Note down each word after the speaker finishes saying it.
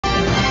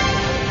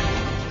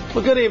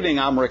Well, good evening.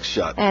 I'm Rick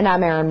Shutt. And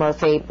I'm Aaron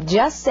Murphy.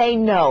 Just say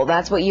no.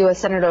 That's what U.S.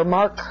 Senator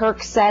Mark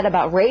Kirk said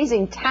about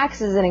raising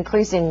taxes and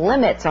increasing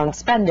limits on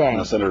spending.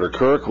 Now, Senator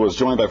Kirk was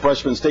joined by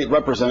freshman state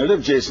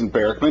representative Jason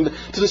Barackman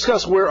to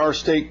discuss where our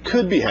state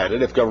could be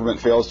headed if government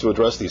fails to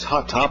address these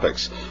hot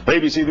topics.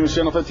 ABC News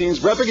Channel 15's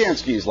Brett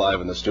Bagansky is live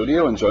in the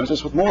studio and joins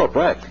us with more.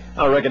 Brett.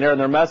 Rick and Aaron,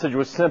 their message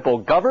was simple.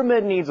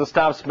 Government needs to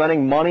stop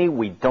spending money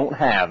we don't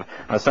have.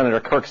 Senator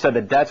Kirk said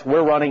the debts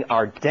we're running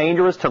are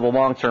dangerous to the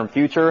long-term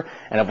future,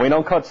 and if we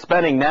don't cut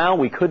spending now,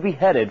 we could be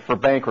headed for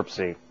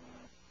bankruptcy.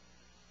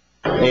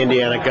 The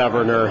Indiana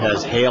governor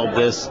has hailed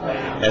this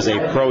as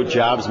a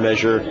pro-jobs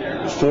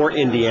measure for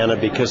Indiana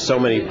because so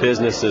many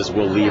businesses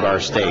will leave our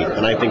state,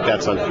 and I think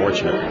that's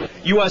unfortunate.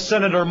 U.S.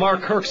 Senator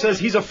Mark Kirk says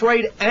he's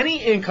afraid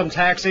any income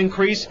tax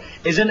increase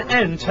is an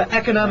end to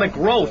economic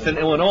growth in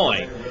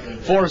Illinois.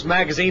 Forbes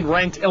magazine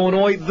ranked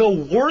Illinois the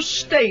worst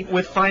state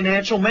with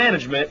financial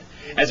management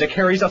as it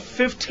carries a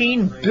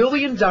 $15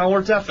 billion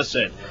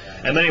deficit.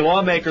 And many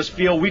lawmakers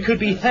feel we could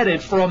be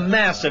headed for a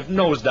massive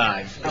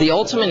nosedive. The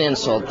ultimate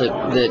insult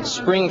that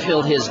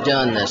Springfield has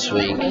done this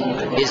week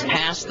is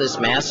pass this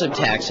massive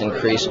tax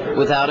increase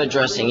without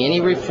addressing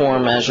any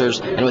reform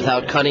measures and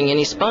without cutting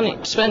any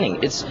spending.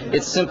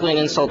 It's simply an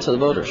insult to the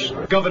voters.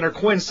 Governor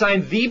Quinn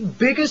signed the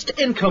biggest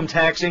income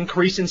tax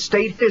increase in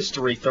state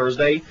history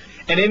Thursday,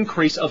 an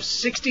increase of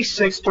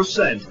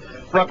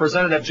 66%.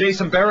 Representative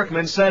Jason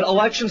Barackman said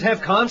elections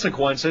have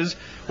consequences,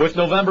 with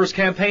November's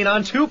campaign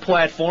on two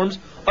platforms,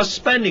 a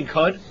spending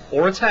cut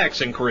or a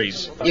tax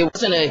increase. It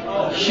wasn't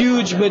a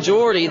huge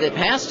majority that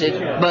passed it,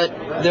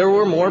 but there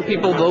were more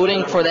people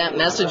voting for that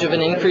message of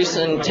an increase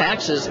in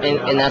taxes,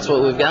 and that's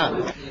what we've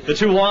got. The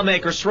two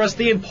lawmakers stressed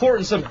the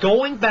importance of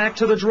going back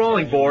to the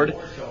drawing board.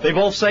 They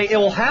both say it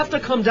will have to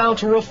come down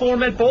to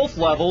reform at both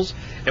levels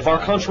if our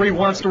country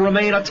wants to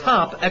remain a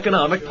top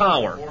economic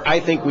power. I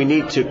think we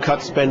need to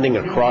cut spending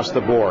across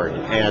the board,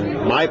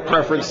 and my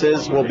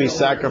preferences will be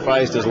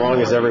sacrificed as long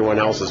as everyone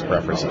else's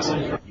preferences.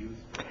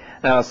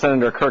 Now,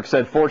 Senator Kirk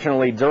said,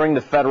 fortunately, during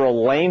the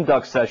federal lame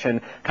duck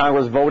session,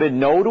 Congress voted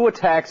no to a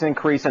tax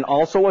increase and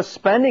also a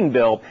spending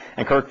bill.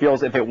 And Kirk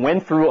feels if it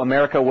went through,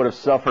 America would have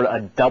suffered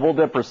a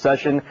double-dip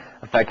recession,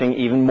 affecting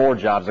even more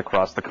jobs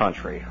across the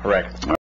country. Rick.